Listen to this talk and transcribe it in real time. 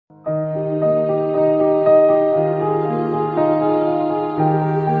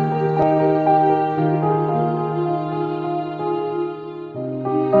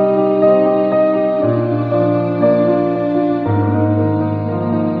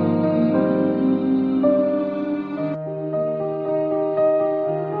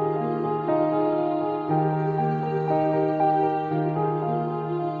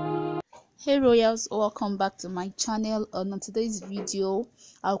Royals, welcome back to my channel. On today's video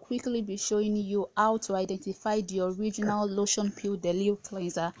I'll quickly be showing you how to identify the original Lotion Peau Lune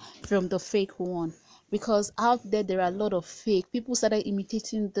cleanser from the fake one, because out there are a lot of fake people started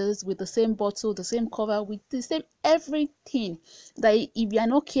imitating this with the same bottle, the same cover, with the same everything, that if you are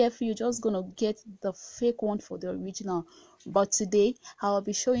not careful you're just gonna get the fake one for the original. But today I'll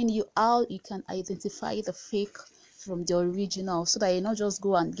be showing you how you can identify the fake from the original, so that you not just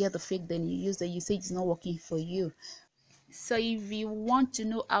go and get the fake, then you use it, you say it's not working for you. So if you want to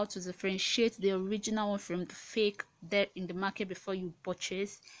know how to differentiate the original one from the fake there in the market before you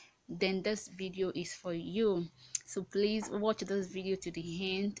purchase, then this video is for you. So please watch this video to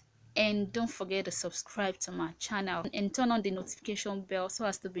the end, and don't forget to subscribe to my channel and turn on the notification bell so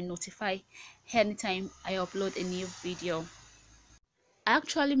as to be notified anytime I upload a new video. I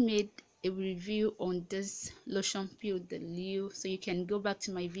actually made a review on this Lotion Peau Lune, so you can go back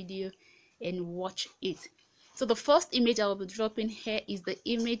to my video and watch it. So the first image I will be dropping here is the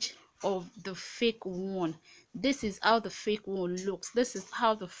image of the fake one. This is how the fake one looks. This is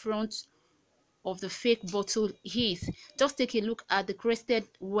how the front of the fake bottle is. Just take a look at the crested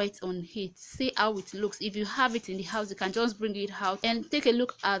white on it, see how it looks. If you have it in the house, you can just bring it out and take a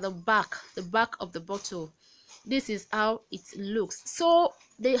look at the back of the bottle. This is how it looks. So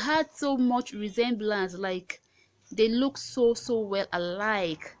they had so much resemblance, like they look so well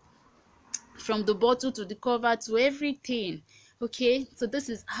alike, from the bottle to the cover to everything. Okay, so this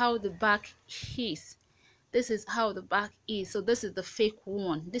is how the back is. This is how the back is. So this is the fake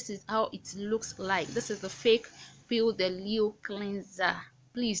one. This is how it looks like. This is the fake Peau Lune cleanser.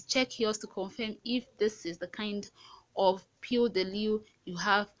 Please check yours to confirm if this is the kind of Peau Lune you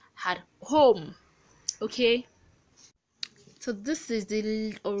have at home. Okay, so this is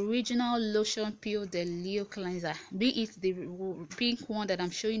the original Lotion Peau Lune cleanser, be it the pink one that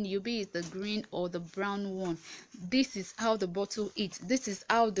I'm showing you, be it the green or the brown one. This is how the bottle is. This is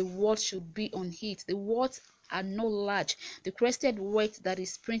how the words should be on it. The words are not large. The crested white that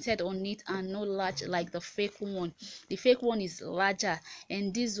is printed on it are not large like the fake one. The fake one is larger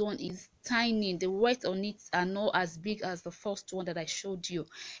and this one is tiny. The words on it are not as big as the first one that I showed you.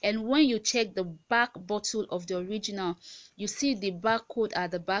 And when you check the back bottle of the original, you see the barcode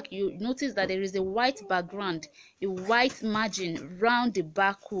at the back. You notice that there is a white background, a white margin round the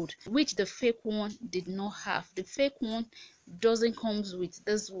barcode, which the fake one did not have. The fake one doesn't come with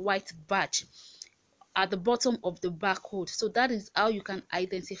this white badge at the bottom of the barcode. So that is how you can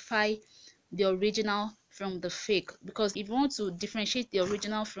identify the original from the fake, because if you want to differentiate the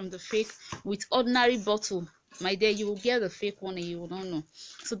original from the fake with ordinary bottle, my dear, you will get the fake one and you will not know.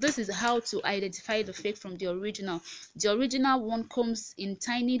 So this is how to identify the fake from the original. The original one comes in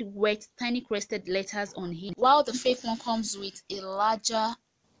tiny white, tiny crested letters on it, while the fake one comes with a larger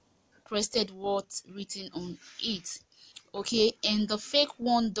crested words written on it. Okay, and the fake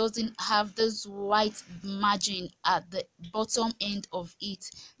one doesn't have this white margin at the bottom end of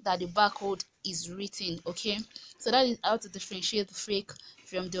it that the barcode is written. Okay, so that is how to differentiate the fake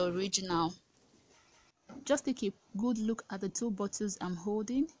from the original. Just take a good look at the two bottles I'm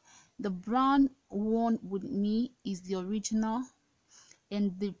holding. The brown one with me is the original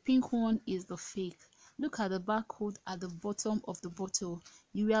and the pink one is the fake. Look at the barcode at the bottom of the bottle.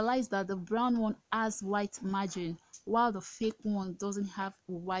 You realize that the brown one has white margin while the fake one doesn't have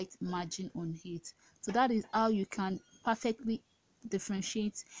a white margin on it. So that is how you can perfectly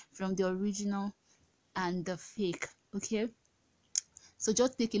differentiate from the original and the fake. Okay, so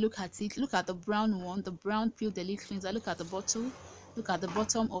just take a look at it. Look at the brown one, the brown Peau Lune cleanser. Look at the bottle, look at the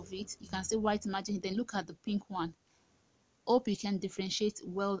bottom of it, you can see white margin. Then look at the pink one. Hope you can differentiate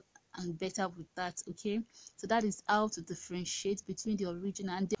well and better with that. Okay, so that is how to differentiate between the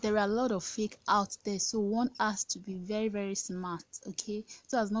original, and there are a lot of fake out there, so one has to be very smart, okay,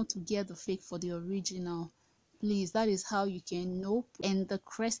 so as not to get the fake for the original. Please, that is how you can know. And the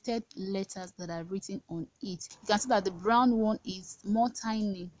crested letters that are written on it, you can see that the brown one is more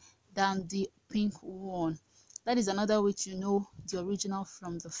tiny than the pink one. That is another way to know the original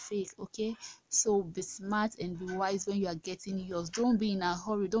from the fake. Okay, so be smart and be wise when you are getting yours. Don't be in a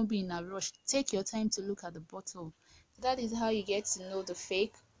hurry, don't be in a rush. Take your time to look at the bottle. So that is how you get to know the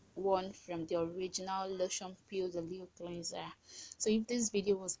fake one from the original Lotion Peau Lune cleanser. So if this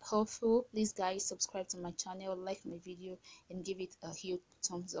video was helpful, please guys subscribe to my channel, like my video, and give it a huge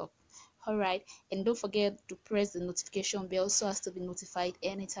thumbs up. All right, and don't forget to press the notification bell so as to be notified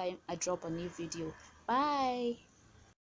anytime I drop a new video. Bye.